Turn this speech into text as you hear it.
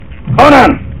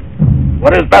Conan,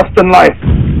 what is best in life?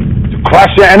 To crush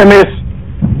your enemies,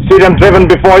 see them driven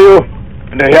before you,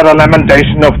 and to hear the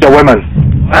lamentation of the women.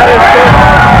 That is good.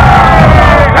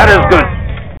 That is good.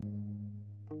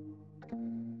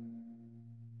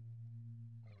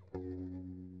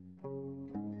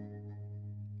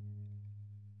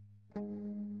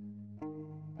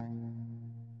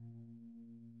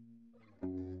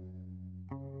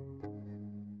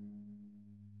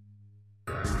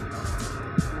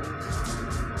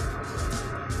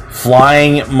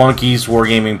 Flying Monkeys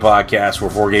Wargaming Podcast, where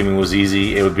wargaming was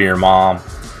easy. It would be your mom.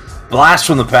 Blast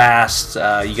from the past.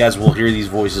 You guys will hear these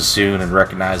voices soon and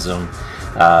recognize them.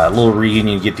 A little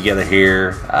reunion get together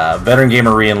here. Veteran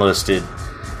gamer re-enlisted.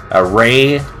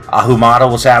 Ray Ahumada,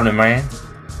 what's happening, man?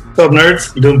 What's up,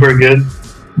 nerds? You doing pretty good.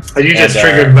 You just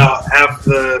triggered about half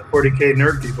the 40k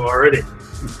nerd people already.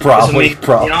 Probably.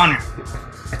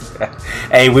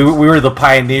 Hey, we were the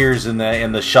pioneers in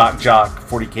the shock jock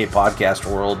 40k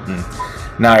podcast world, and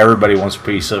now everybody wants a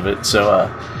piece of it. So,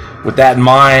 with that in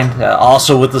mind,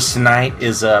 also with us tonight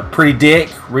is Pretty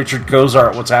Dick Richard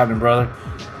Cozart. What's happening, brother?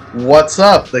 What's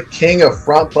up? The king of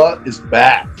front butt is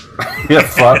back. Yeah,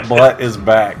 front butt is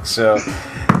back. So,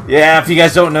 yeah, if you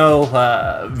guys don't know,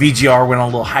 VGR went on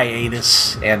a little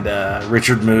hiatus, and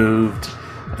Richard moved.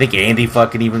 I think Andy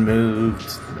fucking even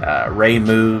moved. Ray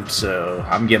moved, so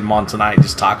I'm getting him on tonight.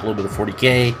 Just talk a little bit of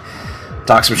 40k,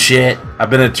 talk some shit. I've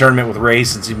been in a tournament with Ray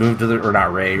since he moved to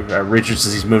Richard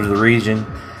since he's moved to the region,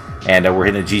 and we're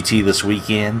hitting a GT this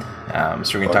weekend.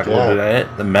 So we're gonna talk a little bit about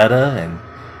it, the meta,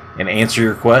 and answer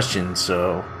your questions.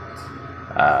 So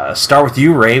start with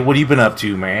you, Ray. What have you been up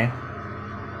to, man?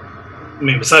 I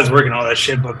mean, besides working all that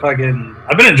shit, but I've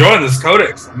been enjoying this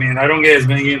Codex. I mean, I don't get as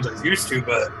many games as I used to,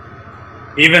 but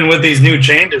even with these new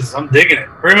changes, I'm digging it.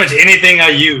 Pretty much anything I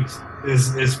use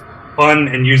is fun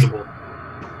and usable.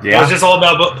 Yeah, so it's just all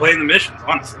about playing the missions,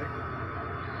 honestly.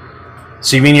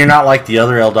 So you mean you're not like the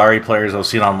other Eldari players I've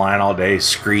seen online all day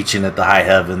screeching at the high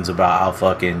heavens about how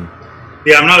fucking...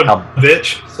 Yeah, I'm not a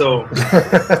bitch, so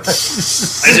I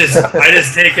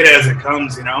just take it as it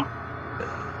comes, you know?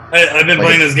 I've been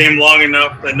playing this game long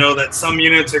enough to know that some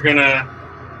units are gonna,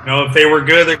 if they were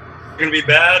good, they're going to be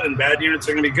bad, and bad units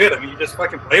are going to be good. I mean, you just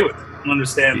fucking play with it. I don't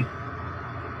understand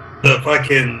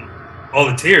all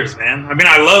the tiers, man. I mean,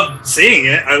 I love seeing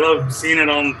it. I love seeing it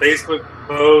on Facebook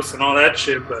posts and all that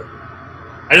shit, but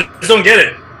I just don't get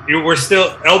it. We're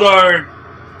still, Eldar,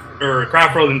 or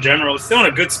Craft World in general, is still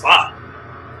in a good spot.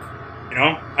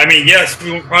 I mean, yes,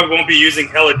 we probably won't be using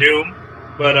Hella Doom,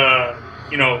 but,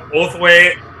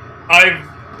 Oathway, I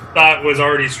thought was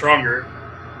already stronger.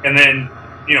 And then,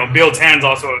 Bill Tan's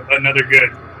also another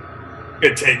good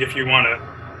take if you want to,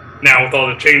 now with all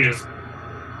the changes.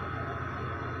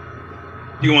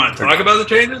 Do you want to talk about the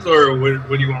changes, or what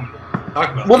do you want me to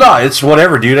talk about? Well, no, it's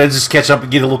whatever, dude. I just catch up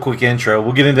and get a little quick intro.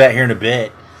 We'll get into that here in a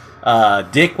bit.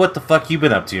 Dick, what the fuck you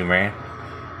been up to, man?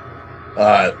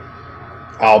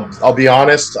 I'll be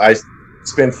honest.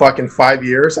 It's been fucking 5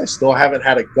 years. I still haven't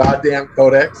had a goddamn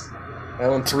codex. I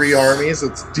own 3 armies.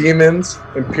 It's Demons,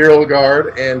 Imperial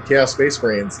Guard, and Chaos Space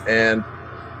Marines. And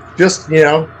just,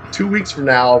 2 weeks from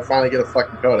now, I'll finally get a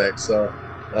fucking codex. So,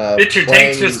 bitch, your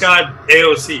tanks just got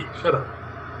AOC. Shut up.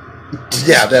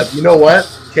 Yeah, you know what?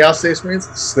 Chaos Space Marines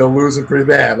still losing pretty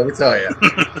bad. Let me tell you.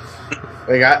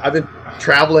 I've been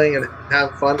traveling and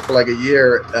having fun for like a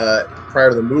year prior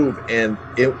to the move, and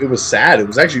it was sad. It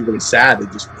was actually really sad to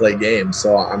just play games.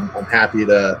 So I'm happy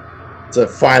to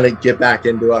finally get back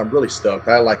into it. I'm really stoked.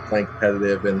 I like playing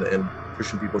competitive and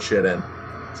pushing people's shit in.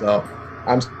 So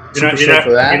I'm super stoked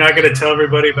for that. You're not going to tell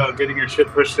everybody about getting your shit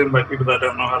pushed in by people that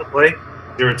don't know how to play?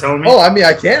 You were telling me? Oh, I mean,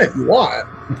 I can if you want.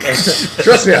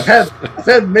 Trust me, I've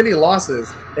had many losses,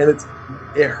 and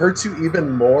it hurts you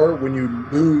even more when you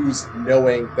lose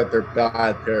knowing that they're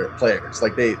bad players.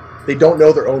 Like they don't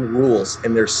know their own rules,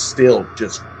 and they're still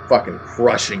just fucking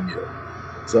crushing you.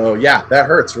 So yeah, that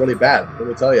hurts really bad. Let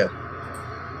me tell you.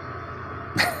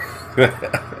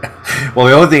 Well,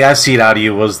 the only thing I've seen out of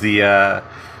you was the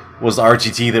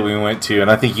RGT that we went to, and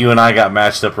I think you and I got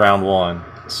matched up round 1.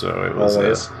 So it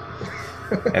was.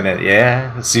 And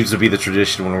it seems to be the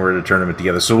tradition when we're at a tournament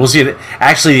together. So we'll see it.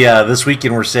 Actually, this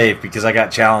weekend we're safe because I got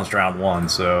challenged round 1,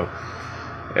 so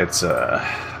it's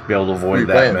be able to avoid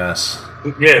that mess.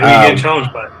 Yeah, who you get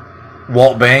challenged by?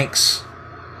 Walt Banks.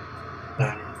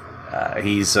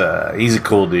 He's a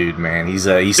cool dude, man. He's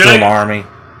still an army.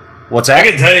 What's that? I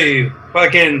can tell you,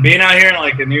 fucking being out here in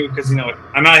like a new, because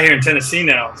I'm out here in Tennessee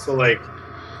now, so like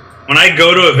when I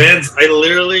go to events, I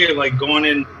literally am like going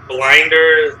in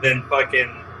blinder than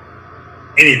fucking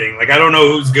anything. Like I don't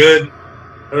know who's good,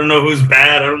 I don't know who's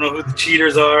bad, I don't know who the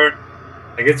cheaters are.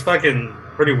 Like, it's fucking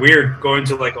pretty weird going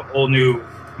to like a whole new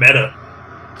meta.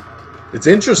 It's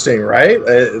interesting, right?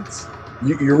 It's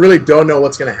you really don't know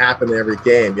what's going to happen in every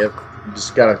game. You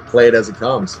just got to play it as it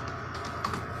comes.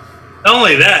 Not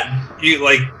only that,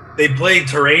 they play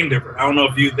terrain different. I don't know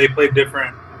if they play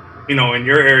different, in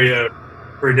your area,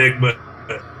 Predict, but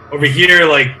over here,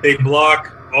 like, they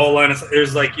block all line of sight.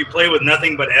 There's like, you play with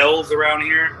nothing but L's around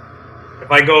here.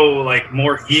 If I go like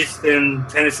more east in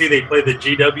Tennessee, they play the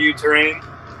GW terrain,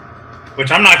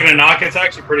 which I'm not going to knock. It's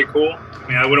actually pretty cool. I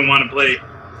mean, I wouldn't want to play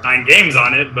 9 games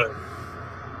on it, but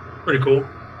pretty cool.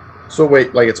 So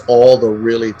wait, like, it's all the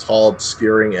really tall,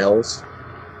 obscuring L's?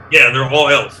 Yeah, they're all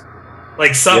L's.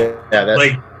 Like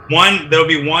there'll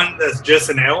be one that's just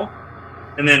an L,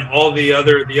 and then all the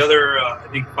other I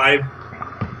think 5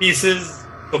 pieces.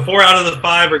 So 4 out of the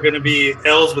 5 are going to be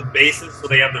L's with bases, so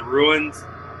they have the ruins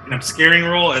and obscuring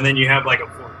rule, and then you have like a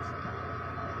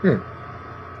 4th.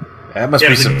 That must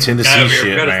be some Tennessee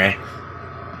shit, man.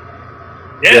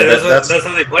 Yeah, that's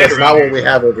how they play it. That's not what we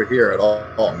have over here at all.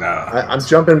 No, I'm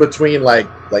jumping between like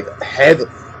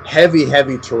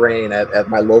heavy terrain at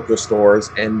my local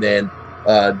stores, and then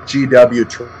GW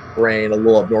terrain a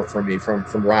little up north from me, from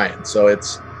Ryan. So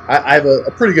I have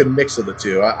a pretty good mix of the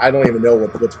two. I don't even know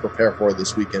what to prepare for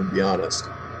this weekend, to be honest.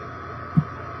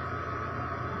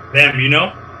 Damn,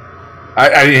 I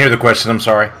didn't hear the question. I'm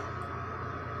sorry.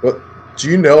 What, do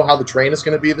you know how the terrain is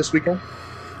going to be this weekend?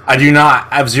 I do not.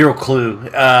 I have zero clue.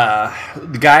 One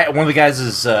of the guys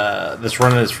is that's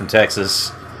running this from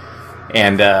Texas,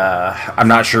 and I'm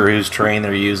not sure whose terrain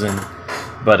they're using,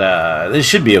 but this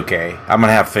should be okay. I'm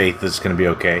gonna have faith that it's gonna be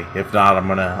okay. If not,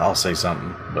 I'll say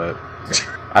something, but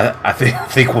I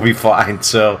think we'll be fine.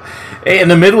 So, in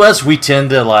the Midwest, we tend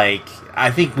to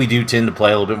I think we do tend to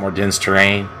play a little bit more dense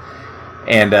terrain.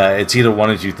 And it's either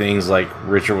one of two things, like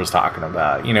Richard was talking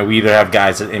about. We either have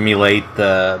guys that emulate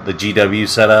the GW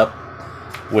setup,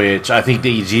 which I think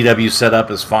the GW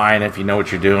setup is fine if you know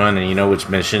what you're doing and you know which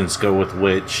missions go with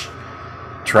which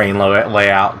terrain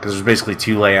layout, because there's basically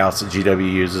 2 layouts that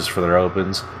GW uses for their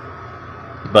opens.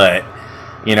 But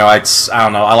I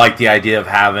don't know. I like the idea of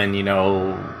having 10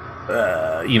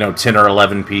 or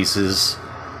 11 pieces.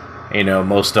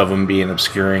 Most of them being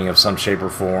obscuring of some shape or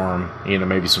form.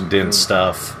 Maybe some dense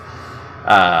stuff.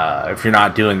 If you're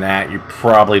not doing that, you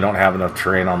probably don't have enough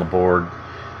terrain on the board.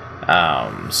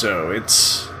 So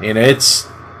it's I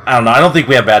don't know. I don't think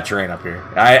we have bad terrain up here.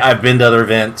 I've been to other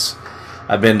events.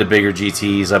 I've been to bigger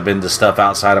GTs. I've been to stuff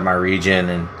outside of my region,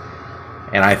 and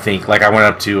I think, like, I went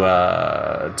up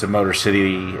to Motor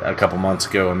City a couple months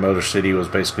ago, and Motor City was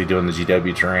basically doing the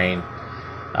GW terrain.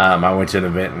 I went to an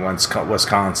event in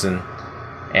Wisconsin,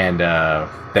 and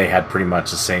they had pretty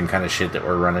much the same kind of shit that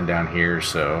we're running down here.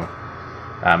 So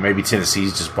maybe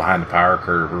Tennessee's just behind the power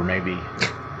curve, or maybe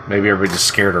everybody's just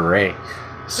scared of Ray.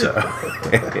 So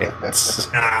I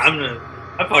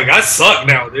suck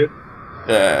now, dude.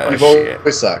 You've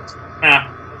always sucked.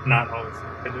 Not always.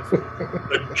 I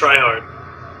just try hard.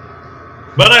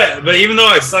 But even though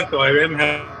I suck, though, I am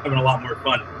having a lot more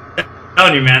fun. I'm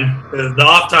telling you, man, the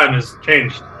off time has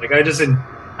changed. Like,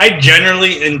 I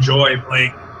generally enjoy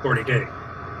playing 40K.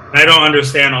 And I don't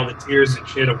understand all the tiers and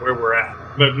shit of where we're at.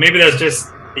 But maybe that's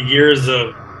just the years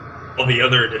of all the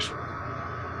other editions.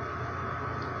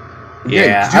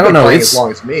 Yeah, I don't know. It's as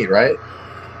long as me, right?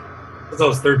 Since I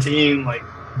was 13, like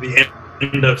the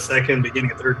end of 2nd,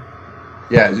 beginning of 3rd.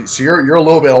 Yeah, so you're a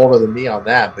little bit older than me on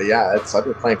that, but yeah, I've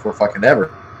been playing for fucking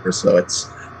ever. So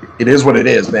it is what it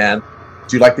is, man.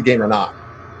 Do you like the game or not?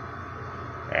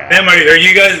 Damn, are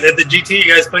you guys at the GT?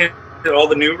 You guys playing all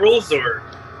the new rules, or?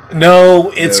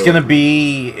 No, it's gonna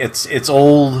be it's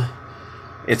old.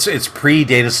 It's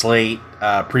pre-data slate,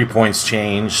 pre-points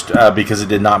changed because it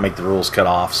did not make the rules cut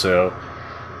off. So,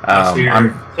 so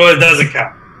it doesn't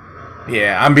count.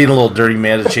 Yeah, I'm being a little dirty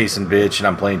meta chasing bitch, and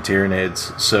I'm playing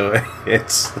Tyranids. So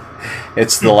it's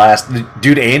the last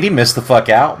dude. Andy missed the fuck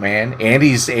out, man.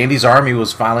 Andy's army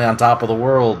was finally on top of the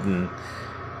world, and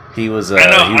he was. I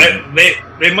know.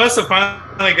 They must have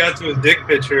finally got to his dick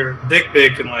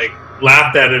pic, and like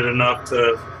laughed at it enough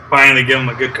to finally give him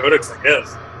a good codex, I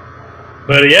guess.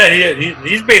 But yeah,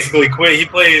 he's basically quit. He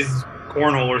plays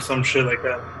cornhole or some shit like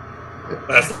that.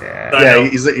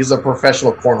 He's a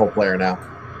professional cornhole player now.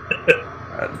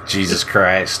 Jesus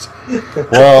Christ.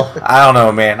 Well, I don't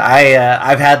know, man.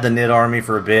 I've had the Nid army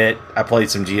for a bit. I played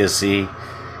some GSC,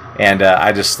 and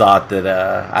I just thought that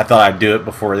I'd do it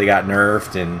before they got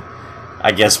nerfed, and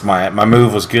I guess my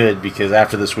move was good, because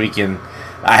after this weekend,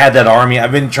 I had that army.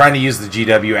 I've been trying to use the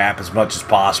GW app as much as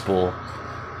possible,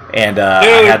 and I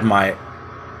had my...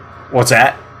 What's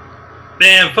that?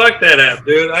 Man, fuck that app,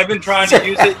 dude. I've been trying to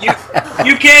use it.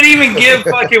 You can't even give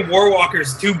fucking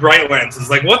Warwalkers 2 bright lenses.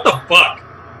 Like, what the fuck?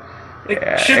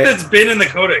 Like, shit that's been in the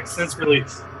codex since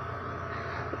release.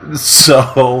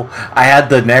 So I had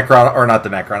the Necron, or not the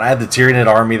Necron. I had the Tyranid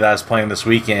army that I was playing this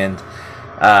weekend.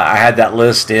 I had that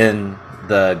list in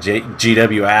the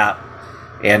GW app,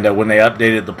 and when they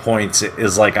updated the points, it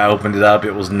is like I opened it up.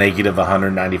 It was negative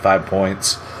 195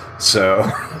 points. So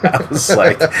I was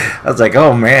like,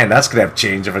 oh man, that's gonna have to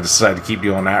change if I decide to keep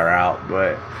doing that route.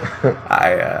 But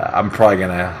I'm probably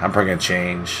gonna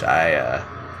change. Man,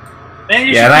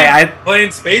 you should be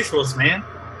playing Space Wolves, man.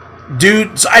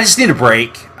 Dude, so I just need a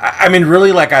break. I mean,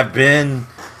 really, like I've been,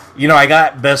 I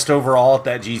got best overall at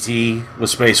that GT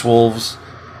with Space Wolves,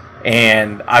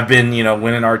 and I've been,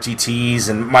 winning RTTs,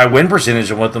 and my win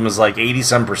percentage with them is like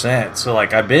 80-some%. So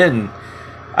like I've been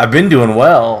doing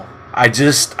well.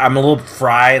 I'm a little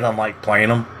fried on like playing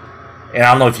them, and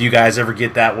I don't know if you guys ever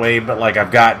get that way, but like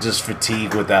I've got just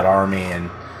fatigue with that army. And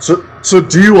so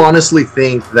do you honestly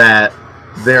think that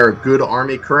they're a good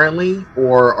army currently,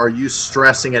 or are you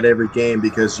stressing at every game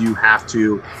because you have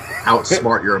to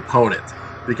outsmart your opponent?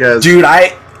 Because dude,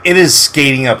 it is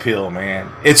skating uphill,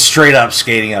 man. It's straight up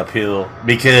skating uphill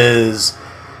because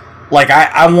like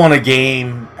I won a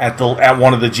game at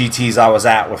one of the GTs I was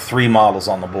at with 3 models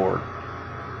on the board.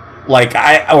 Like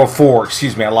 4,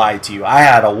 excuse me, I lied to you. I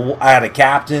had a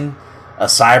captain, a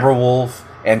cyber wolf,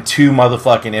 and 2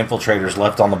 motherfucking infiltrators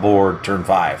left on the board turn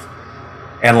 5.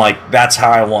 And like that's how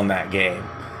I won that game.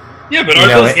 Yeah, but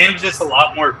those games just a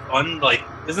lot more fun? Like,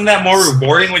 isn't that more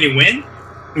rewarding when you win?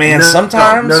 Man,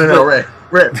 sometimes. No, Ray,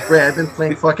 I've been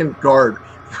playing fucking guard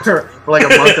for like a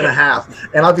month and a half,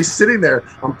 and I'll be sitting there,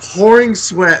 I'm pouring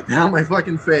sweat down my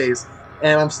fucking face,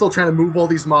 and I'm still trying to move all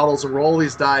these models and roll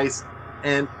these dice,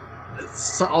 and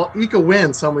so I'll eke a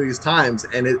win some of these times,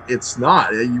 and it's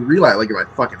not. You realize like my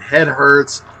fucking head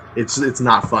hurts. It's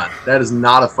not fun. That is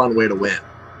not a fun way to win.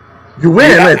 You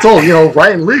win, it's all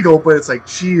right and legal, but it's like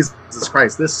Jesus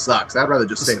Christ, this sucks. I'd rather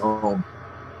just stay home.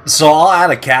 So I'll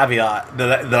add a caveat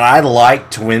that I'd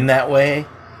like to win that way,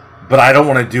 but I don't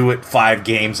want to do it 5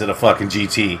 games at a fucking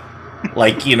GT.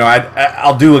 Like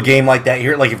I'll do a game like that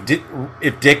here. Like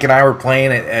if Dick and I were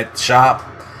playing at shop,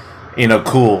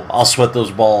 cool. I'll sweat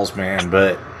those balls, man.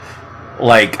 But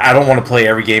like I don't want to play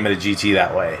every game at a GT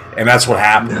that way, and that's what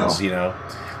happens. No.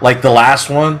 Like the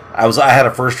last one, I had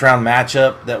a first round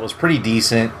matchup that was pretty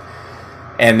decent,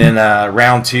 and then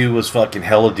round 2 was fucking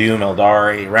Hell of Doom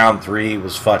Eldari. Round 3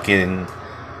 was fucking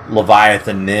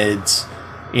Leviathan Nids.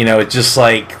 It's just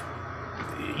like,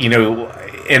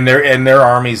 in their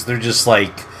armies, they're just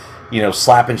like,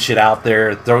 slapping shit out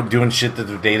there, doing shit that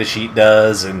their data sheet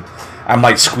does, and I'm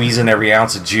like squeezing every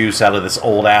ounce of juice out of this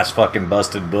old ass fucking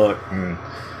busted book,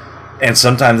 and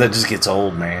sometimes that just gets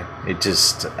old, man. It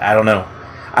just, I don't know.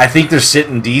 I think they're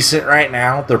sitting decent right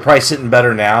now. They're probably sitting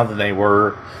better now than they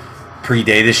were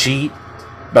pre-data sheet,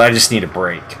 but I just need a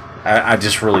break. I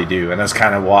just really do, and that's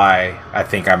kind of why I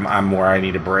think I'm where I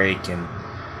need a break. And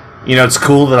it's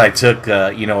cool that I took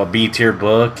a B tier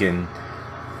book and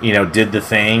did the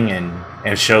thing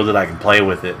and showed that I can play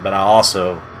with it. But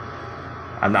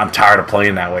I'm tired of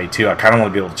playing that way too. I kind of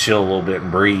want to be able to chill a little bit and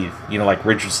breathe. Like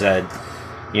Richard said,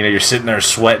 you're sitting there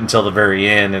sweating until the very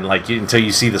end, and like until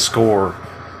you see the score.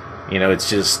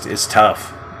 It's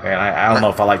tough, and I don't know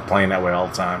if I like playing that way all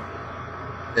the time.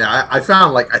 Yeah, I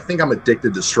found I think I'm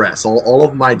addicted to stress. All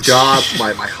of my jobs,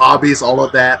 my hobbies, all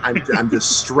of that. I'm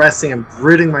just stressing. I'm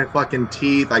gritting my fucking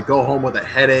teeth. I go home with a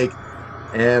headache,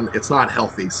 and it's not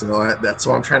healthy. So that's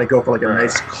why I'm trying to go for like a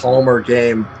nice calmer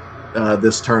game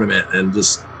this tournament, and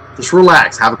just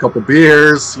relax, have a couple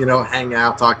beers, hang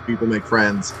out, talk to people, make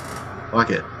friends.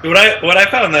 Fuck it. What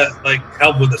I found that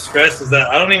helped with the stress is that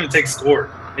I don't even take score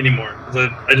anymore.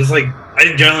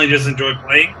 I generally just enjoy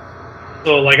playing.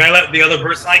 So I let the other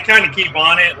person, I kind of keep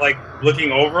on it,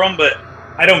 looking over them, but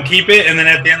I don't keep it. And then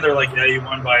at the end, they're like, "Yeah, you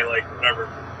won by whatever."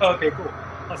 Oh, okay, cool,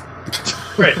 awesome,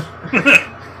 great.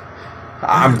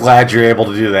 I'm glad you're able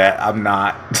to do that. I'm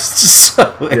not.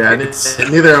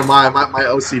 Neither am I. My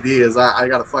OCD is I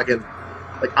gotta fucking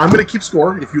I'm gonna keep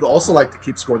score. If you'd also like to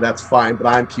keep score, that's fine. But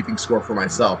I'm keeping score for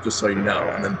myself, just so you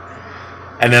know.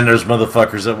 And then there's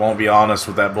motherfuckers that won't be honest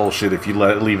with that bullshit if you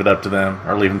leave it up to them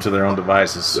or leave them to their own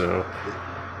devices. So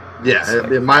yeah,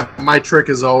 my trick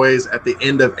is always at the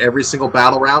end of every single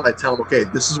battle round, I tell them, okay,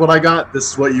 this is what I got,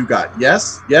 this is what you got.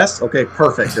 Yes, okay,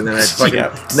 perfect. And then I fucking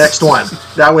next one.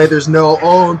 That way there's no,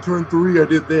 on turn 3 I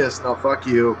did this. No, fuck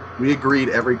you. We agreed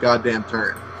every goddamn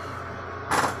turn.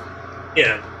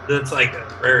 Yeah, that's a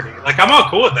rarity. I'm all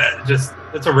cool with that. Just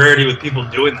it's a rarity with people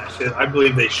doing that shit. I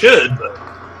believe they should, but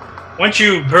once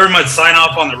you pretty much sign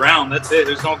off on the round, that's it.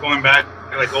 There's no going back.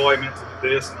 Like, oh, I meant to do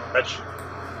this and all that shit.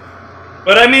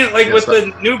 But I mean, like with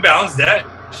the New Balance, that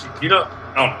you don't.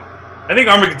 I don't know. I think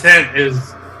Armored Content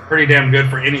is pretty damn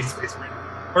good for any Space Marine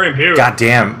or Imperial.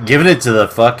 Goddamn, giving it to the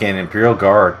fucking Imperial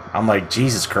Guard. I'm like,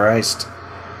 Jesus Christ.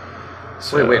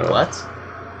 So, wait, what?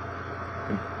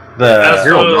 The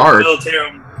Imperial Guard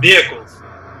military vehicles.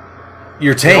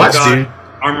 Your tanks, dude.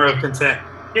 Armor of Content.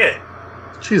 Yeah.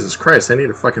 Jesus Christ! I need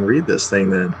to fucking read this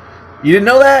thing then. You didn't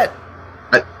know that?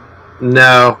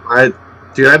 No,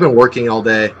 dude, I've been working all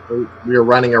day. We were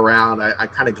running around. I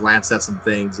kind of glanced at some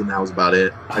things, and that was about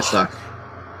it. I suck.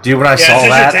 Dude, when I saw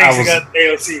that, I was. Got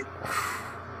AOC.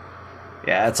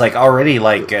 Yeah, it's like already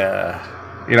like.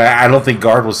 I don't think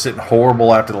Guard was sitting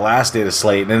horrible after the last Data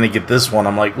Slate, and then they get this one.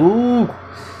 I'm like, ooh.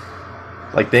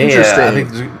 Like they, I think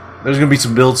there's gonna be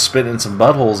some builds spitting in some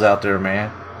buttholes out there,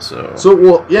 man. So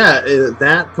well, yeah,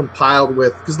 that compiled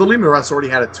with because the Leman Russ already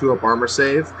had a 2-up armor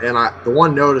save, and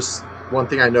one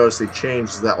thing I noticed they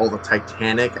changed is that all the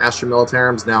Titanic Astra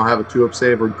Militariums now have a 2-up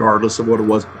save, regardless of what it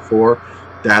was before.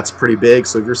 That's pretty big.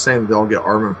 So if you're saying they'll get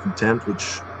Armor of Contempt,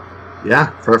 which,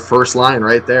 yeah, for a first line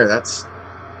right there, that's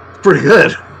pretty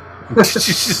good.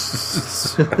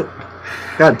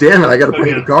 God damn it! I got to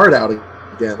bring the Guard out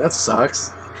again. That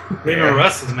sucks. Leman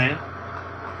Russes, man.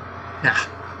 Yeah.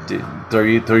 Dude, throw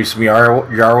you some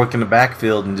Yarwick in the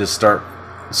backfield and just start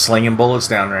slinging bullets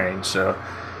downrange. So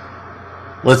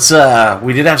let's.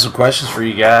 We did have some questions for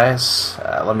you guys.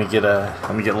 Let me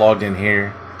get logged in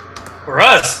here. For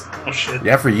us? Oh shit.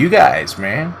 Yeah, for you guys,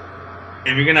 man.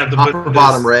 And you're gonna have to Top put or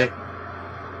bottom, Ray.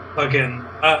 Fucking.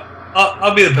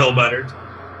 I'll be the pill butter.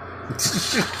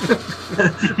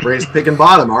 Ray's picking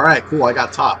bottom. All right, cool. I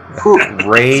got top.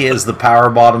 Ray is the power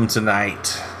bottom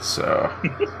tonight. So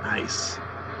nice.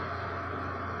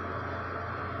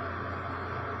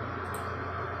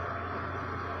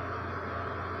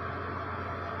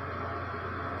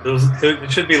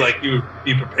 It should be like you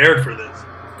be prepared for this.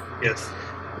 Yes.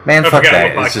 Man, fuck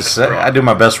that. It's just I do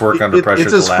my best work under pressure.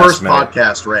 It's his first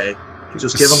podcast, Ray.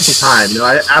 Just give him some time.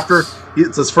 After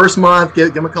it's his first month,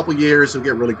 give him a couple years, he'll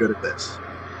get really good at this.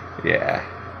 Yeah,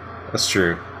 that's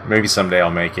true. Maybe someday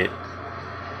I'll make it.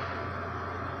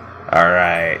 All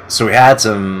right. So we had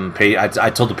some. I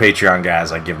told the Patreon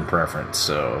guys I'd give them preference,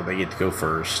 so they get to go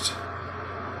first.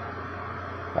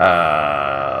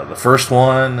 The first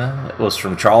one was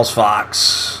from Charles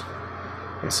Fox.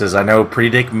 It says, I know Pretty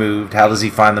Dick moved. How does he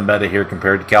find the meta here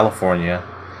compared to California?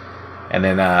 And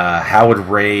then, how would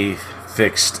Ray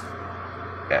fixed...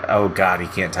 Oh, God, he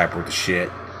can't type worth the shit.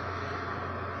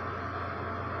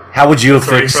 How would you have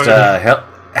fixed...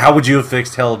 how would you have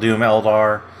fixed Hell Doom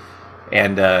Eldar?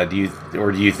 And do you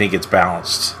think it's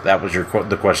balanced? That was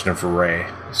the question for Ray.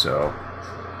 So...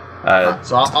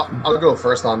 So I'll go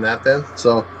first on that then.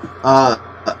 So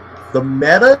the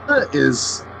meta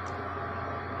is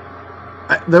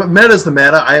the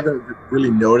meta. I haven't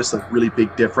really noticed a really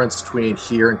big difference between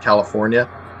here and California.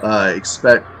 I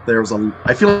feel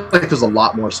like there's a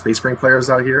lot more Space Marine players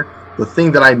out here. The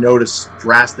thing that I noticed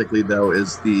drastically though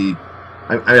is I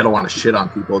don't want to shit on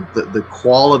people. The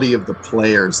quality of the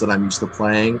players that I'm used to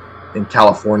playing in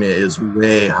California is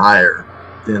way higher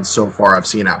than so far I've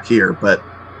seen out here. But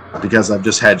because I've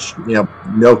just had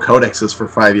no codexes for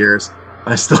 5 years,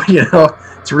 I still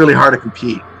it's really hard to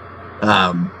compete.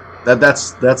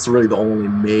 That's really the only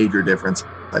major difference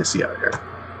I see out here.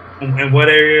 And what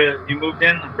area you moved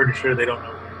in? I'm pretty sure they don't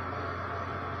know.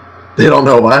 They don't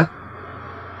know what?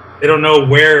 They don't know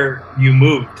where you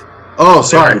moved. Oh,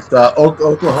 sorry,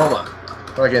 Oklahoma,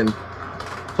 fucking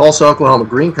Tulsa, Oklahoma,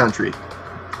 green country,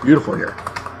 beautiful here.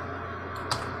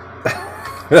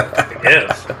 I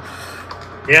guess.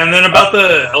 Yeah, and then about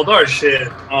the Eldar shit,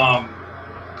 I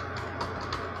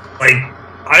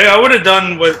would have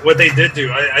done what they did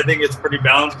do. I think it's pretty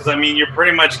balanced because, you're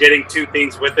pretty much getting two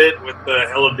things with it, with the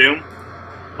Hell of Doom.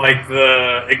 Like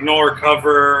the ignore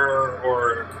cover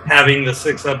or having the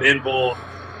 6-up invul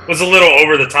was a little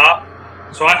over the top.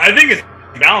 So I think it's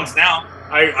balanced now.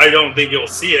 I don't think you'll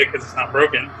see it because it's not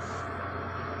broken.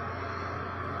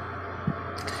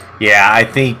 Yeah, I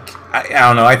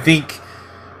don't know. I think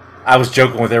I was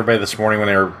joking with everybody this morning when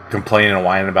they were complaining and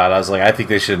whining about it. I was like, I think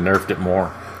they should have nerfed it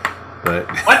more. But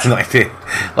what?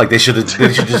 they should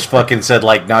just fucking said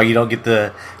no, you don't get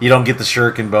the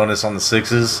shuriken bonus on the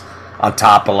 6s on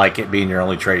top of it being your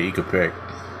only trait you could pick.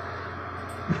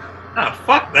 Ah,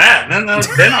 fuck that. Then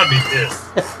I'd be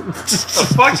pissed. The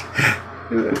fuck?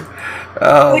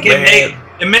 Oh, man.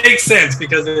 It makes sense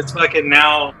because it's fucking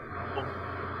now.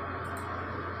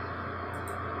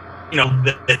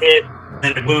 The hit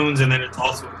and the wounds, and then it's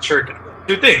also a shuriken.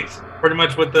 Two things. pretty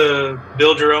much what the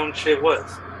build your own shit was.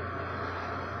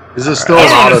 Is it still I an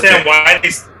don't auto understand take? why they.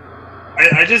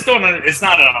 I just don't. It's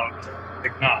not an auto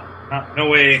take. Like, no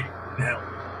way in hell.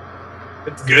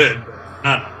 It's good, but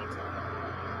not an auto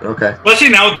take. Okay. Especially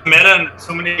now with the meta and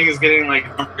so many things getting like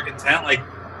number content, like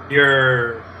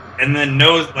and then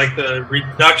like the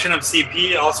reduction of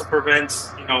CP also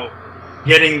prevents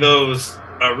getting those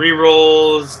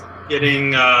rerolls,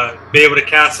 getting be able to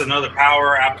cast another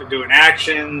power after doing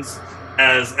actions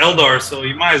as Eldar. So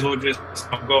you might as well just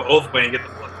go Oath Way and get the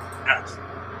plus cast.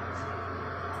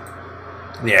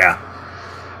 Yeah,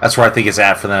 that's where I think it's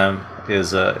at for them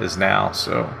is now.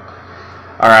 So,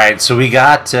 all right, so we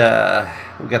got the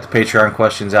Patreon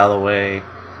questions out of the way.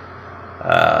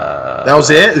 That was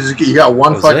it? You got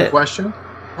one fucking question?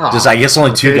 Oh, just I guess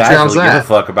only two guys Patreon's really give a that?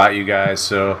 fuck about you guys.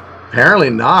 So Apparently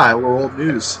not. We're old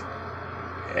news.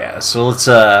 yeah, so let's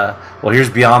well, here's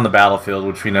Beyond the Battlefield,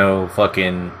 which we know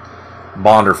fucking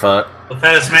Bonderfuck. The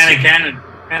fattest man in Canada.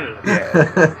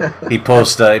 Yeah. He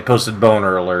posted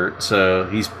boner alert, so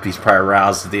he's probably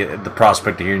aroused at the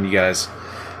prospect of hearing you guys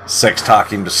sex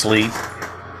talk him to sleep.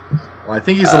 Well, I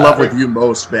think he's in love with you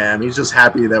most, Bam. He's just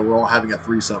happy that we're all having a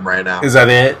threesome right now. Is that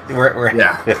it? We're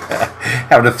Yeah.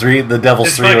 having the devil's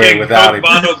His three-way fucking without Coke him.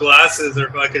 bottle glasses are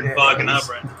fucking fogging up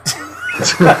right now.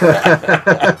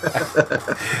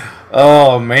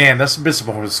 Oh man, that's been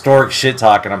some historic shit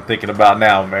talking I'm thinking about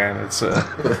now, man. It's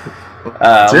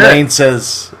Lane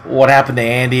says, what happened to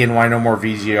Andy and why no more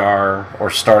VGR or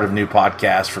start of new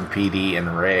podcast from PD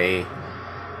and Ray?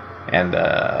 And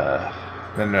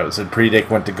then it said Predict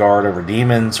went to guard over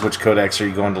demons. Which codex are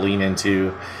you going to lean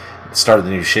into? The start of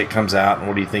the new shit comes out, and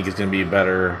what do you think is going to be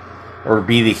better? Or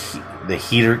be the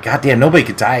heater? Goddamn, nobody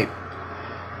could type.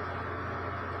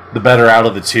 The better out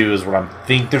of the two is what I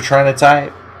think they're trying to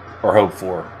type or hope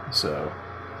for. So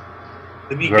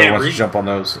Maybe you whoever can't wants to read. jump on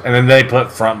those, and then they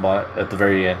put front butt at the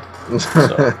very end.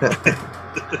 So.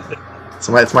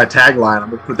 It's my tagline.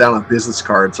 I'm gonna put down on a business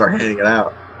card and start handing it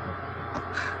out.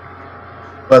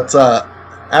 But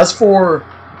as for,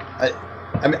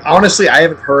 I mean, honestly, I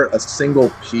haven't heard a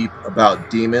single peep about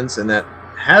demons, and that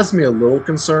has me a little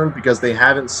concerned because they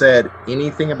haven't said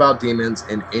anything about demons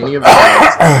in any of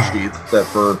the sheets except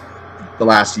for the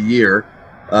last year.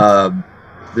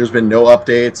 There's been no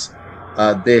updates.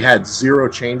 They had 0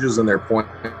 changes in their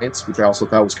points, which I also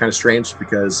thought was kind of strange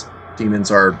because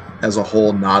demons are, as a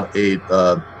whole, not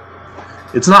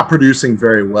it's not producing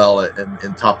very well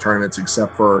in top tournaments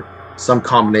except for some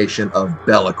combination of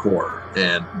Be'lakor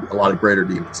and a lot of greater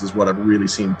demons is what I've really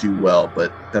seen do well,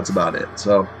 but that's about it.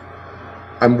 So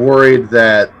I'm worried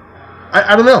that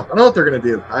I don't know. I don't know what they're gonna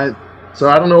do. So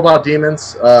I don't know about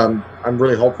demons. I'm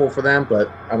really hopeful for them,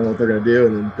 but I don't know what they're gonna do.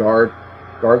 And then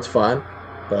guard's fun,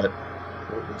 but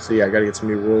we'll see. I got to get some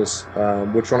new rules.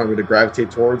 Which one I'm going to gravitate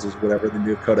towards is whatever the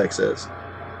new codex is.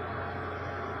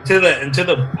 To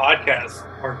the podcast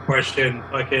part question,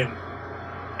 fucking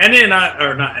Andy and I,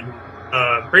 or not Andy,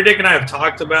 Predict and I have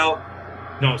talked about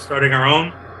starting our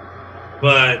own,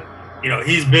 but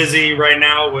he's busy right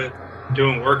now with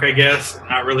doing work, I guess,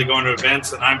 not really going to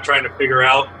events, and I'm trying to figure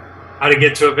out how to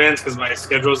get to events because my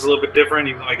schedule is a little bit different,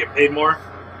 even though I get paid more.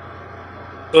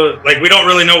 So we don't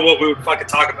really know what we would fucking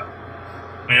talk about,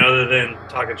 other than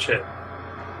talking shit.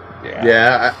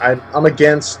 Yeah, I'm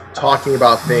against talking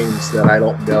about things that I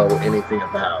don't know anything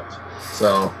about.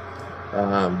 So,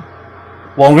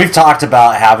 well, we've talked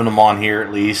about having them on here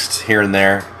at least here and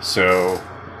there. So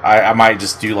I might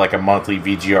just do like a monthly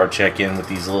VGR check-in with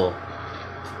these little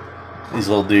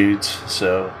dudes.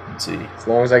 So let's see. As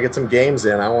long as I get some games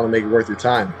in, I want to make it worth your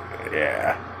time.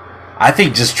 Yeah, I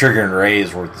think just triggering Ray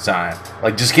is worth the time.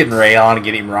 Like just getting Ray on and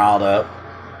getting him riled up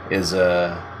is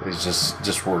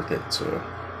just worth it. So.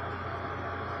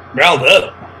 Riled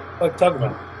up. What talk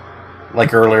about?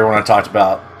 Like earlier when I talked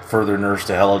about further nerfs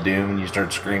to Hello Doom and you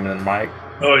started screaming in the mic.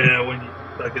 Oh yeah, when you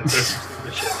fucking said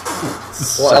stupid shit.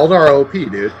 Well, Eldar OP,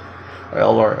 dude.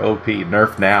 Eldar OP,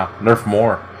 nerf now, nerf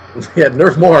more. Yeah,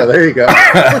 nerf more. There you go.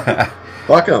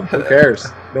 Fuck them. Who cares?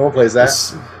 No one plays that.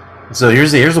 So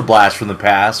here's a blast from the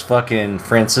past. Fucking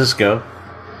Francisco.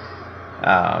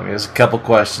 Here's a couple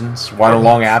questions. Why the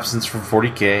long absence from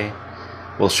 40K?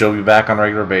 Will Show be back on a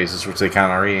regular basis, which they kind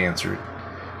of already answered.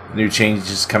 New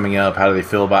changes coming up. How do they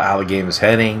feel about how the game is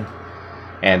heading?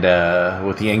 And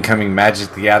with the incoming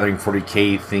Magic the Gathering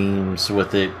 40K themes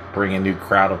with it, bring a new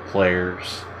crowd of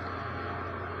players.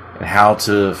 And how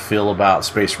to feel about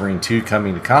Space Marine 2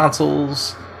 coming to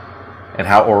consoles. And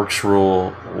how Orcs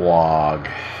rule WoG.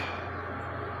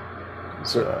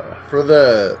 So for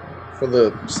the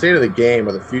state of the game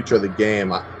or the future of the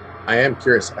game, I am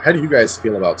curious. How do you guys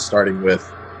feel about starting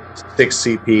with 6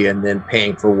 CP and then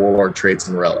paying for Warlord traits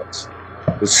and relics.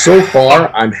 But so far,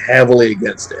 I'm heavily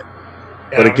against it.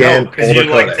 Yeah, but again, because you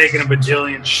like taking a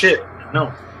bajillion shit.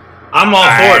 No, I'm all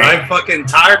for it. I'm fucking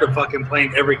tired of fucking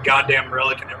playing every goddamn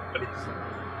relic and everybody's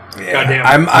goddamn.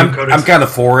 I'm kind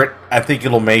of for it. I think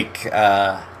it'll make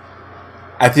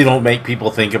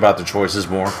people think about the choices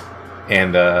more,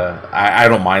 and I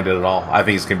don't mind it at all. I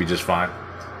think it's gonna be just fine.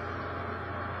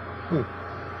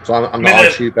 So I'm the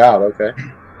odd sheep out. Okay.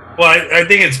 Well, I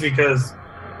think it's because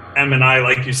M and I,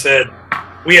 like you said,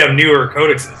 we have newer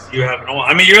codexes. You have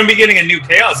I mean, you're going to be getting a new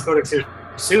Chaos Codex here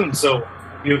soon, so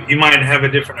you might have a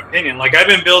different opinion. Like, I've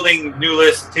been building new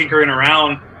lists, tinkering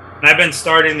around, and I've been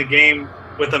starting the game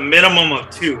with a minimum of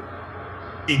 2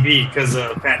 TB because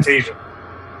of Fantasia.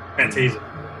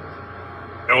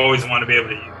 I always want to be able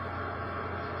to use.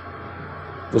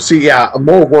 Well, see, yeah, I'm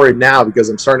more worried now because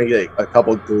I'm starting to get a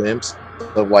couple glimpses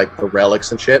of, like, the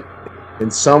relics and shit,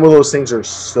 and some of those things are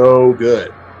so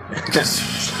good.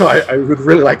 So I would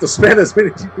really like to spend as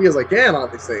many GP as I can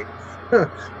on these things.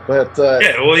 But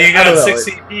yeah, well, you got 6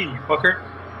 CP, you fucker.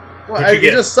 Well, it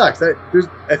just sucks.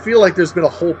 I feel like there's been a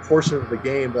whole portion of the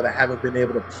game that I haven't been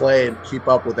able to play and keep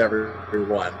up with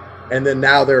everyone. And then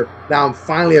now I'm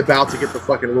finally about to get the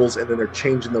fucking rules, and then they're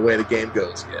changing the way the game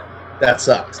goes again. That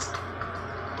sucks.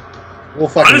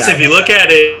 Honestly, if you look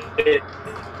at it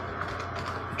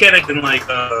in like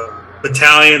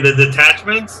battalion, the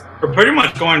detachments, we're pretty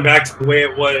much going back to the way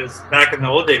it was back in the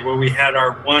old days, where we had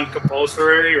our one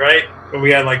compulsory, right? Where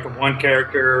we had like the one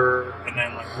character and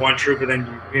then like one troop, and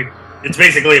then it's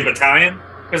basically a battalion.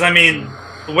 Because I mean,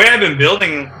 the way I've been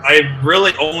building, I've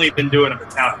really only been doing a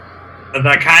battalion. And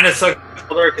that kind of sucks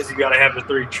because you got to have the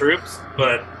 3 troops.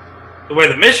 But the way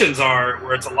the missions are,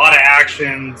 where it's a lot of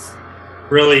actions,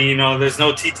 really, there's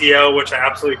no TTL, which I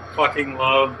absolutely fucking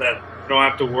love. That you don't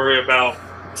have to worry about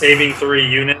saving 3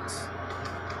 units.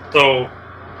 So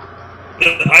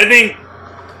I think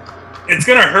it's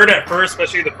going to hurt at first,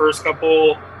 especially the first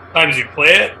couple times you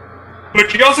play it.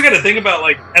 But you also got to think about,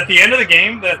 like, at the end of the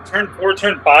game, that turn 4,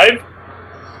 turn 5,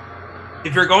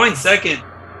 if you're going second,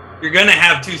 you're going to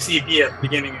have 2 CP at the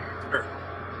beginning of your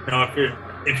turn.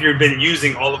 If you've been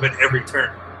using all of it every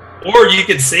turn. Or you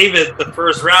could save it the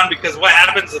first round, because what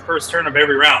happens the first turn of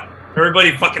every round?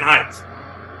 Everybody fucking hides.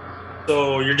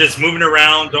 So you're just moving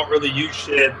around, don't really use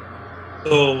shit.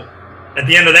 So at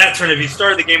the end of that turn, if you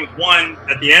started the game with 1,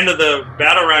 at the end of the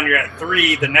battle round, you're at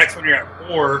 3. The next one, you're at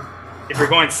 4. If you're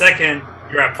going second,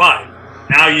 you're at 5.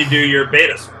 Now you do your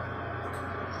beta.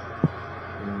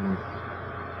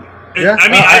 Yeah, I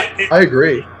mean, I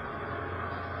agree.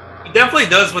 It definitely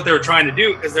does what they were trying to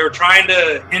do, because they were trying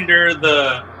to hinder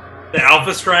the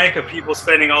alpha strike of people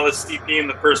spending all this CP in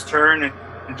the first turn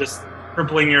and just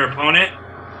crippling your opponent,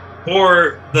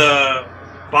 or the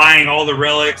buying all the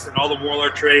relics and all the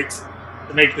warlord traits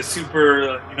to make the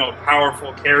super,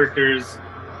 powerful characters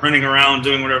running around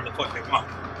doing whatever the fuck they want.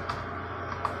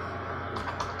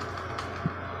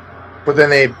 But then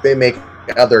they make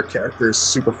other characters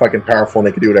super fucking powerful, and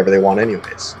they can do whatever they want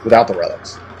anyways without the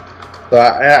relics. So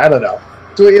I don't know.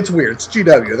 So it's weird. It's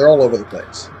GW. They're all over the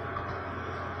place.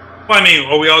 Well, I mean,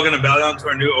 are we all going to bow down to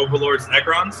our new overlords,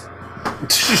 Necrons?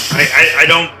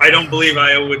 I don't believe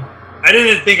I would. I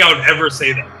didn't think I would ever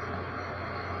say that.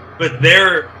 But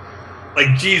they're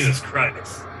like, Jesus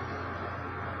Christ.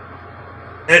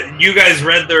 You guys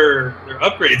read their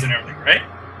upgrades and everything, right?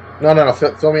 No.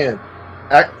 Fill me in.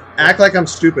 Act like I'm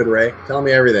stupid, Ray. Tell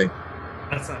me everything.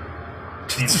 That's not.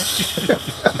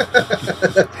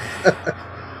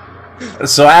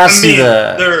 So I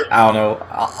don't know.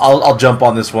 I'll jump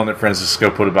on this one that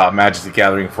Francisco put about Magic the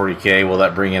Gathering 40K. Will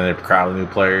that bring in a crowd of new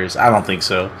players? I don't think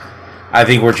so. I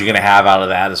think what you're going to have out of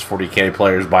that is 40K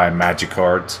players buying Magic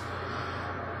cards.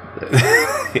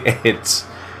 It's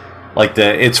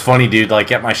funny, dude.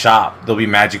 Like, at my shop, there'll be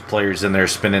Magic players in there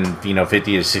spending, $50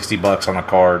 to $60 on a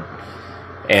card,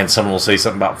 and someone will say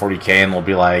something about 40K, and they'll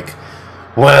be like,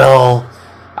 "Well,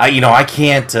 I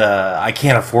can't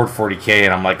afford 40K,"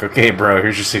 and I'm like, "Okay, bro,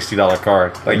 here's your $60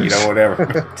 card,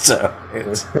 whatever." So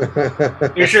it's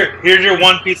here's your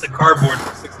one piece of cardboard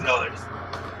for $60.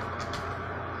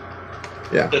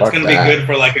 Yeah, that's gonna be good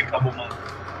for like a couple months.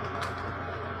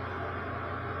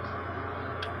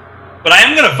 But I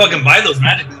am gonna fucking buy those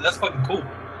Magic. That's fucking cool.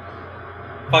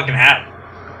 Fucking have it.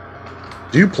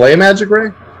 Do you play Magic,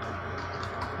 Ray?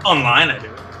 Online, I do.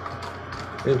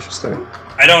 Interesting.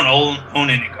 I don't own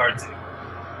any cards anymore.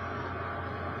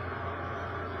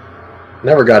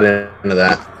 Never got into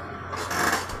that.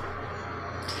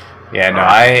 Yeah, no,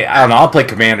 I don't know. I'll play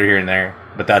Commander here and there,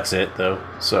 but that's it, though.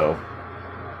 So,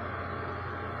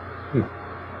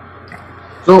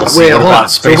 So Let's see, wait, what hold about on.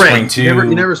 Space so Ray, Marine 2?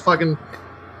 you never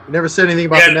said anything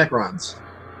about the Necrons.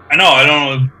 I know. I don't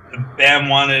know if Bam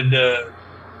wanted to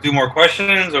do more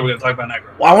questions, or we're gonna talk about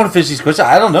Necron. Well, I want to finish these questions.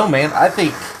 I don't know, man. I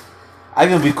think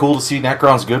it'd be cool to see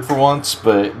Necron's good for once,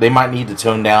 but they might need to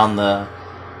tone down the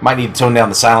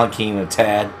Silent King a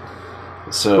tad.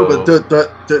 So, but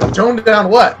the tone down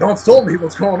what? No one's told me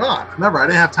what's going on. Remember, I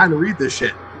didn't have time to read this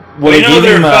shit. well, We they know gave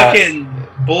they're him a fucking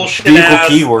bullshit vehicle ass.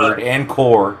 keyword and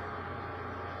core.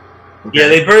 Yeah,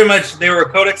 they were a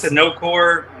codex of no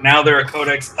core. Now they're a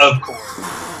codex of core.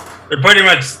 They're pretty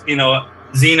much,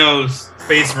 Xeno's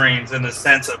Space Marines in the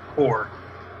sense of core.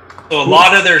 So a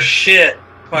lot of their shit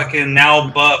fucking now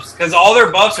buffs, because all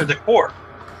their buffs are the core,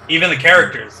 even the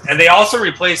characters. And they also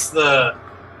replaced the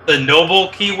noble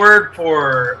keyword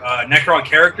for Necron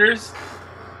characters.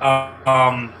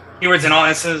 Keywords in all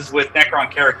instances with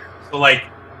Necron characters. So I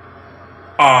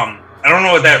don't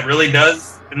know what that really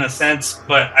does in a sense,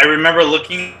 but I remember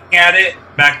looking at it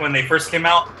back when they first came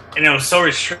out, and it was so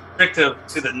restrictive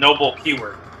to the noble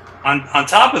keyword. On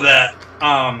top of that,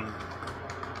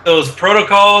 those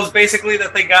protocols basically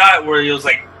that they got, where it was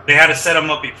like they had to set them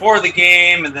up before the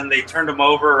game, and then they turned them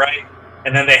over, right?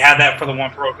 And then they had that for the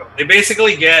one protocol. They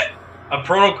basically get a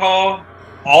protocol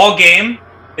all game.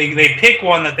 They pick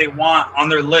one that they want on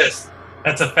their list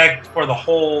that's effective for the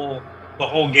whole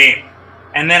game.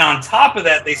 And then on top of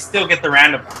that, they still get the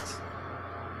random ones.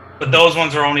 But those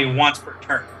ones are only once per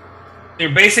turn. So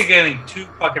you're basically getting 2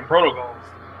 fucking protocols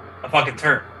a fucking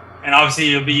turn. And obviously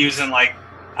you'll be using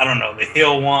the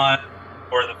heal one,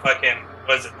 or the fucking,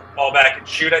 the fall back and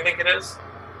shoot, I think it is.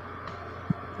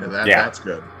 Yeah, that's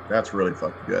good. That's really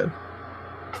fucking good.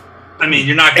 I mean,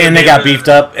 you're not gonna And they got beefed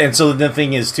up, and so the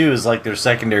thing is too is their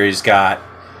secondaries got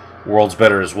worlds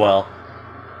better as well.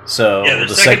 So yeah, their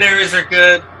secondaries are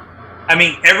good. I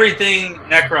mean, everything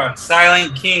Necron,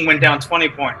 Silent King went down 20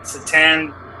 points.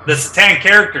 The Satan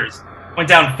characters went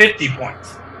down 50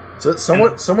 points. So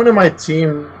someone in my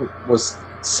team was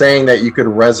saying that you could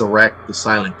resurrect the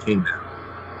Silent King now.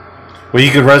 Well,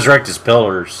 you could resurrect his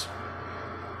pillars.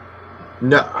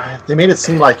 No, they made it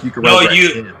seem like you could resurrect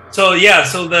him. So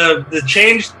the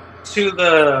change to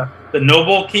the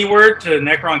noble keyword to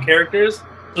Necron characters,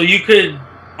 so you could,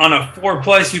 on a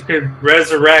 4+, you could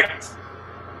resurrect.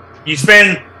 You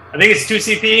spend, I think it's 2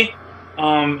 CP,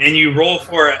 and you roll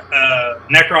for a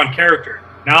Necron character.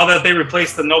 Now that they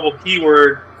replaced the noble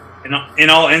keyword in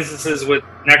all instances with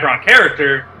Necron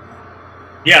character,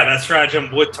 that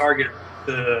stratagem would target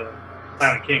the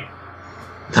Silent King.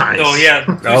 Nice. So 2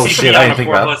 Oh CP shit! on I a didn't think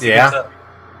 4+, about that. Yeah.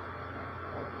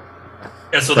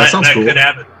 Yeah, so That that sounds cool. could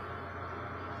happen.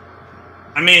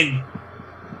 I mean,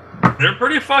 they're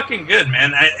pretty fucking good,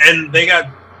 man. And they got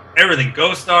everything: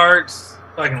 Ghost Arcs,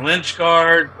 fucking Lynch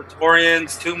Guard,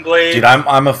 Praetorians, Tomb Blade. Dude,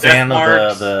 I'm a fan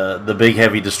Death of the big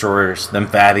heavy destroyers, them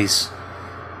fatties.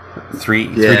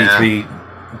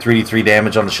 3d3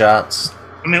 damage on the shots.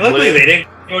 I mean, luckily they didn't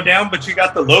go down, but you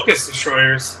got the Locust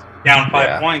Destroyers down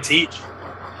 5 points each.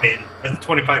 I mean, that's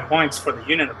 25 points for the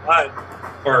unit of 5,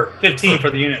 or 15 for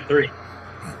the unit of 3.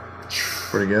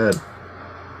 Pretty good.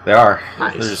 They are.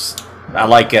 Nice. I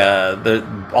like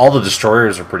all the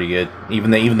destroyers are pretty good.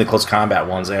 Even the close combat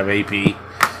ones, they have AP,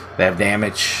 they have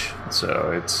damage.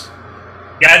 So it's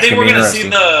I think we're gonna see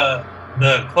interesting.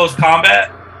 the close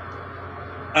combat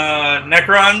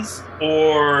Necrons,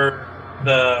 or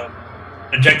the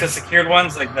objective secured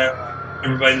ones like that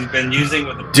everybody's been using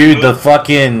with the dude. The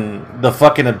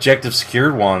fucking objective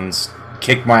secured ones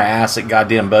kicked my ass at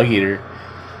goddamn Bug Eater.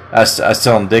 I was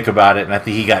telling Dick about it, and I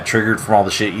think he got triggered from all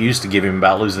the shit you used to give him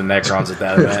about losing Necrons at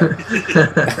that event.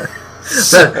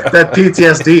 that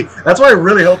PTSD. That's why I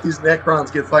really hope these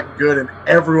Necrons get fucking good and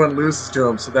everyone loses to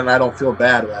them, so then I don't feel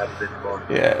bad about it anymore.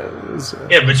 Yeah,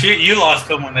 but you lost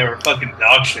them when they were fucking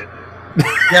dog shit.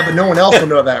 Yeah, but no one else will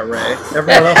know that, Ray.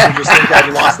 Everyone else will just think that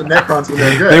you lost the Necrons when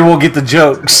they're good. They won't get the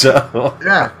joke, so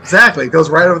yeah, exactly. It goes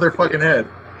right over their fucking head.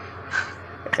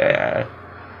 yeah.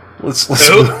 Let's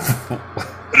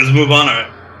Let's move on.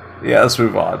 Right? Yeah, let's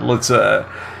move on. Let's.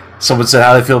 Someone said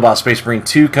how they feel about Space Marine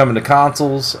 2 coming to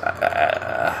consoles.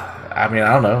 I mean,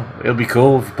 I don't know. It'll be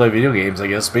cool if you play video games, I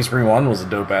guess. Space Marine 1 was a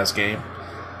dope ass game.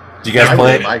 Did you guys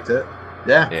play really it? liked it.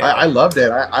 Yeah. I loved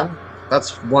it.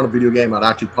 That's one video game I'd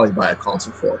actually probably buy a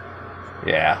console for.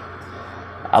 Yeah.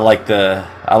 I like the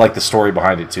story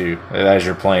behind it too. As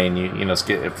you're playing,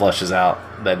 it fleshes out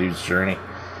that dude's journey.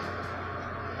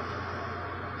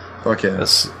 Okay.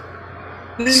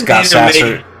 Scott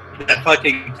Sasser. That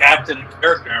fucking captain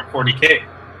character in 40K.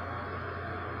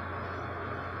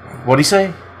 What'd he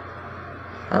say?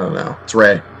 I don't know. It's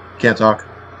Ray. Can't talk.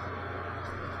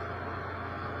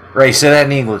 Ray, say that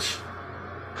in English.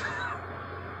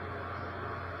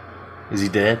 Is he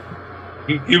dead?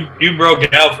 You broke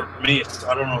it out for me, so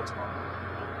I don't know what's going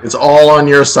on. It's all on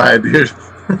your side, dude.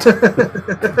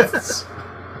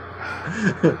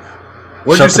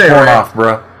 What'd you say, porn Ray? off,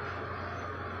 bro.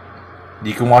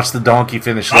 You can watch the donkey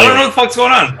finish. I don't know what the fuck's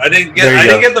going on. I didn't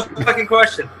get the fucking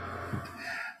question.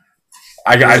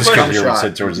 I just couldn't hear what you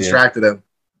said towards the end. Distracted him.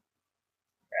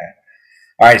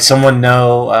 All right, someone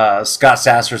know. Scott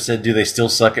Sasser said, "Do they still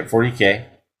suck at 40K?"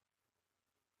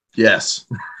 Yes.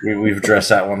 We've addressed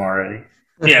that one already.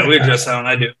 Yeah, we addressed that one.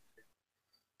 I do.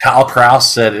 Kyle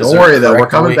Kraus said, "Don't worry, though. We're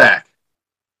coming back."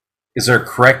 Is there a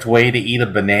correct way to eat a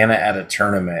banana at a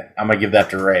tournament? I'm gonna give that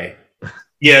to Ray.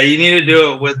 Yeah, you need to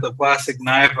do it with a plastic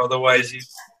knife, otherwise you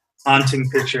haunting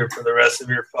picture for the rest of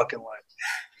your fucking life.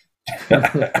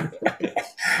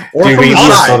 Or dude, from we the were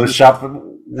side.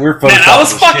 photoshopping. We're photoshopping. Man, I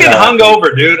was the fucking shit out of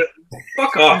hungover, dude.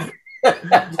 Fuck off.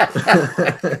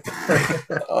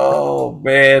 Oh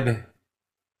man.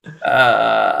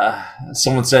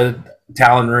 Someone said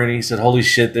Talon Rooney said, "Holy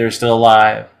shit, they're still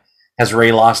alive." Has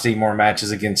Ray lost any more matches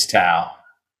against Tao?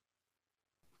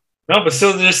 No, but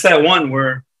still just that one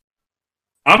where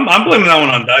I'm blaming that one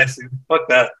on Dice, dude. Fuck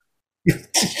that.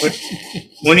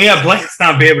 When you have Blank's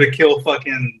not be able to kill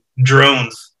fucking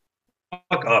drones.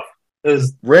 Fuck off.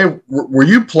 Ray, were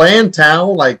you playing Tao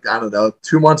like, I don't know,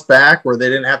 2 months back where they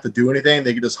didn't have to do anything?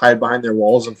 They could just hide behind their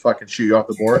walls and fucking shoot you off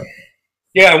the board?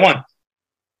 Yeah, I won.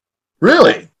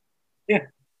 Really? Yeah.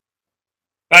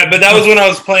 But that was when I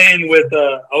was playing with,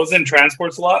 I was in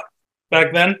transports a lot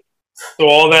back then. So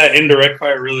all that indirect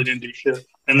fire really didn't do shit.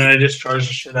 And then I just charged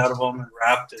the shit out of them and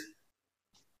wrapped it.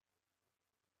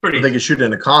 They could shoot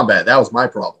into combat. That was my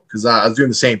problem because I was doing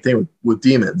the same thing with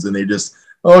demons, and they just,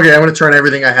 okay, I'm going to turn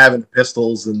everything I have into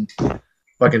pistols and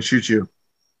fucking shoot you.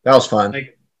 That was fun.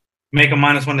 Make a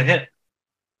 -1 to hit.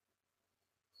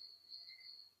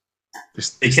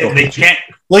 They can't.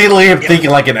 Look at him thinking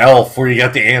like an elf, where you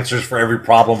got the answers for every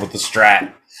problem with the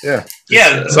strat. Yeah.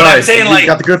 Yeah, but sorry, I'm saying you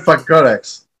got the good fucking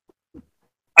codex.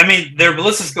 I mean, their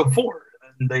ballistics go 4,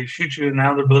 and they shoot you, and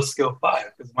now their ballistics go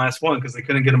 5 because -1 because they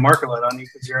couldn't get a marker light on you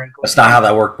because you're in. That's not how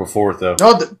that worked before, though.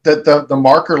 No, the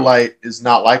marker light is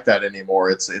not like that anymore.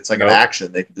 It's like an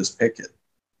action. They can just pick it.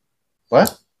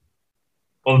 What?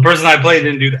 Well, the person I played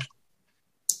didn't do that.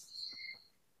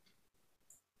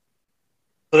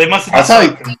 So they must have.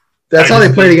 That's how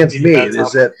they played against me.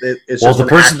 It's well, the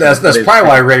person that's probably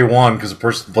why Ray won, because the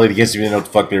person that played against me didn't know what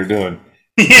the fuck they were doing.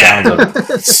 Yeah.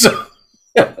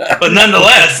 But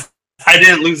nonetheless, I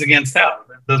didn't lose against Tao.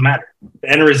 It doesn't matter. The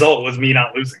end result was me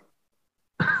not losing.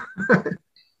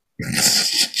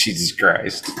 Jesus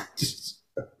Christ.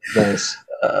 Nice.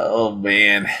 Oh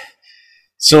man.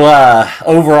 So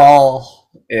overall,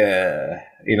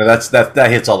 that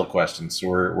hits all the questions. So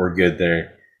we're good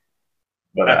there.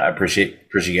 But I appreciate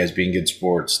you guys being good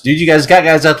sports, dude. You guys got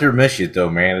guys out there who miss you though,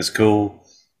 man. It's cool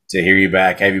to hear you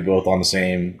back, have you both on the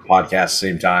same podcast,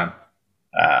 same time.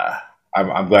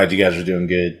 I'm glad you guys are doing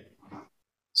good.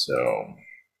 So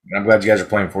I'm glad you guys are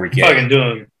playing 40K. Fucking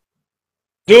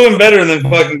doing better than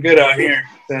fucking good out here in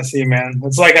Tennessee, man.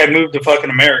 It's like I moved to fucking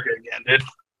America again, dude.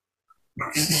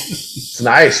 It's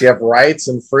nice. You have rights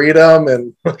and freedom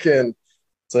and fucking.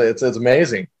 It's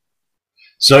amazing.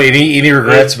 So any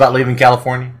regrets about leaving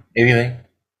California? Anything?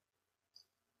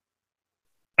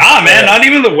 Man, not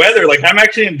even the weather. Like, I'm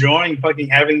actually enjoying fucking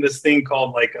having this thing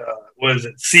called, like, what is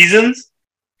it, seasons?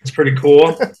 It's pretty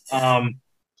cool. You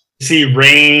see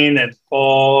rain and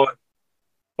fall, and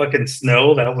fucking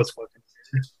snow. That was fucking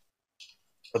weird.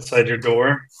 Outside your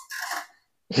door.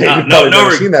 Yeah, you've probably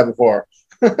never seen that before.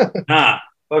 Nah,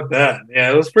 fuck that.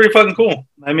 Yeah, it was pretty fucking cool.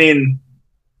 I mean,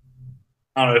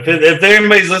 I don't know. If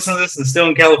anybody's listening to this and still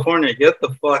in California, get the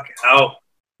fuck out.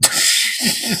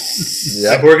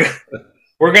 Yeah, like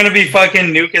we're gonna be fucking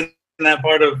nuking that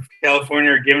part of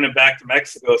California or giving it back to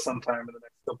Mexico sometime in the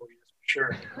next couple of years for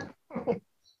sure.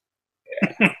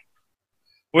 Yeah.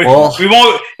 we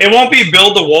won't. It won't be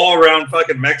build a wall around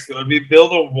fucking Mexico. It'll be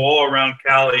build a wall around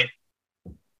Cali.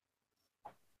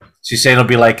 So you saying it'll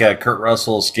be like Kurt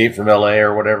Russell Escape from LA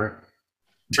or whatever?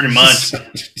 Pretty much.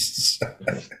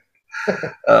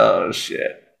 Oh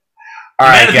shit! All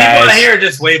man, right, the guys. people out here are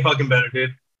just way fucking better,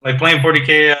 dude. Like playing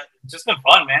 40K, it's just been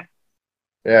fun, man.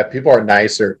 Yeah, people are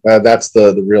nicer. That's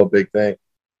the real big thing.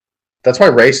 That's why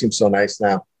Ray seems so nice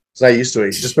now. He's not used to it.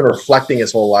 He's just been reflecting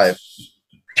his whole life.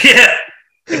 Yeah,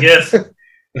 I guess. that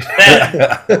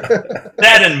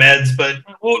and meds, but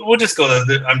we'll just go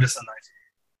there. I'm just a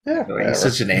nice. Yeah, he's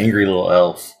such an angry little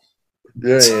elf.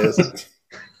 Yeah, he is.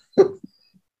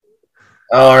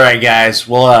 All right, guys.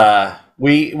 Well,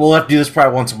 we'll have to do this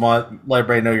probably once a month. Let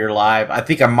everybody know you're live. I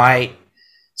think I might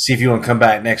see if you want to come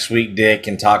back next week, Dick,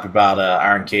 and talk about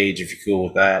Iron Cage if you're cool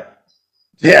with that.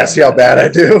 Yeah, see how bad I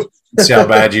do. See how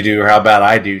bad you do or how bad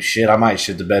I do. Shit, I might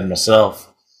shit the bed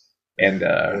myself. And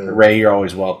Ray, you're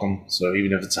always welcome. So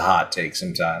even if it's a hot take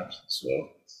sometimes. So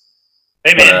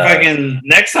hey man, fucking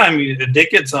next time the Dick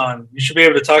gets on, you should be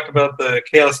able to talk about the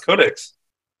Chaos Codex.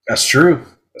 That's true.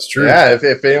 That's true. Yeah,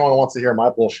 if anyone wants to hear my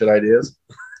bullshit ideas.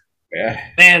 Yeah.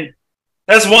 Man,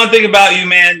 that's one thing about you,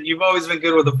 man. You've always been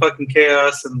good with the fucking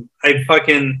chaos, and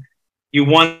you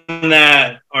won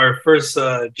that our first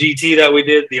GT that we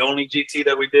did, the only GT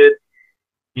that we did,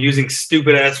 using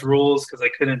stupid ass rules because I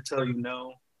couldn't tell you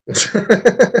no.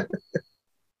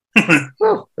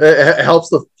 Well, it helps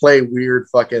to play weird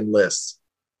fucking lists.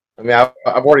 I mean,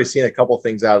 I've already seen a couple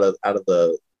things out of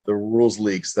the rules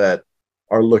leaks that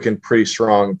are looking pretty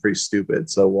strong and pretty stupid.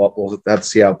 So we'll have to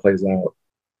see how it plays out.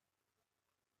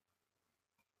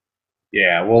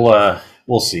 Yeah, we'll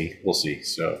see. We'll see.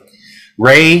 So,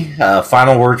 Ray,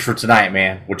 final words for tonight,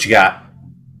 man. What you got?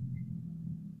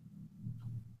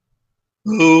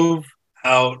 Move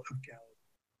out of Cali.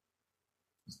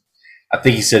 I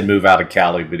think he said move out of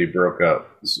Cali, but he broke up.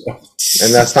 So.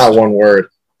 And that's not one word.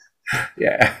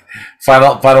 Yeah.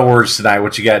 Final words tonight.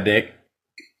 What you got, Dick?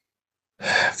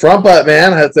 Front butt,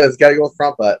 man. It's got to go with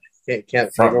front butt.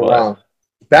 Can't Front go butt. wrong.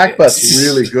 Back butt's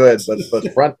really good, but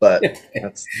front butt,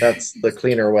 that's the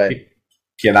cleaner way.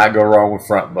 Cannot go wrong with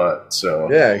front butt.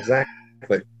 So yeah,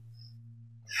 exactly.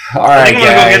 All right, I think I'm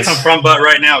gonna go guys. get some front butt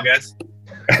right now, guys.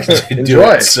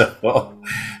 Enjoy. So,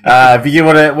 if you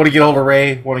want to get hold of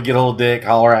Ray, want to get hold of Dick,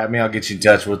 holler at me. I'll get you in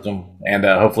touch with them, and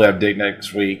hopefully have Dick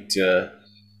next week to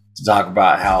talk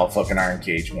about how fucking Iron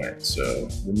Cage went. So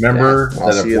remember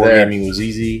that if wargaming was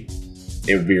easy,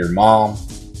 it would be your mom.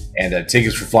 And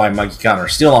tickets for Flying Monkey Con are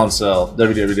still on sale.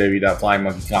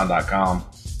 www.flyingmonkeycon.com.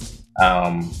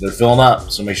 They're filling up,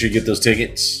 so make sure you get those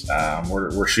tickets.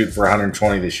 We're shooting for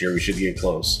 120 this year. We should get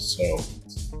close. So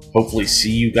hopefully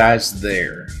see you guys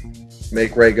there.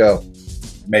 Make Ray go.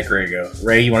 Make Ray go.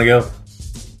 Ray, you want to go?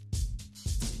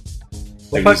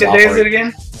 What fucking day is it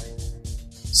again?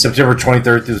 September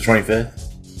 23rd through the 25th.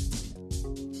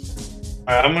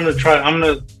 All right, I'm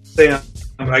gonna say I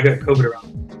got COVID around.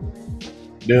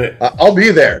 Do it. I'll be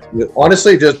there.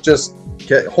 Honestly, just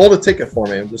hold a ticket for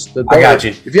me. I got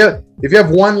you. If you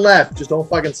have one left, just don't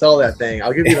fucking sell that thing.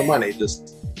 I'll give you the money.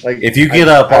 Just like if you get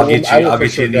I'll get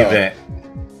you in the event.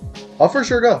 I'll for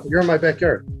sure go. You're in my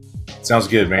backyard. Sounds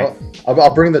good, man.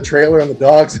 I'll bring the trailer and the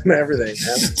dogs and everything.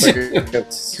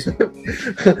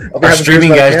 Our streaming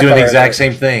guys doing the exact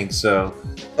same thing. So.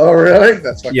 Oh really?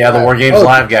 That's fucking the War Games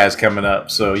Live guys coming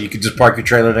up. So you can just park your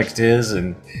trailer next to his,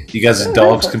 and you guys'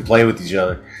 dogs can play with each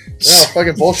other. Yeah, I'll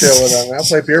fucking bullshit with them. I'll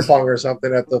play beer pong or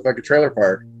something at the fucking trailer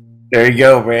park. There you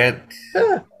go, man.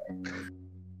 Yeah.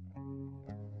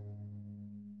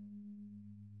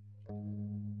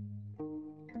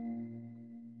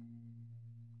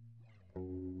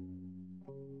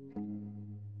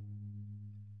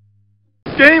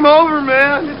 Game over,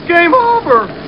 man. It's game over.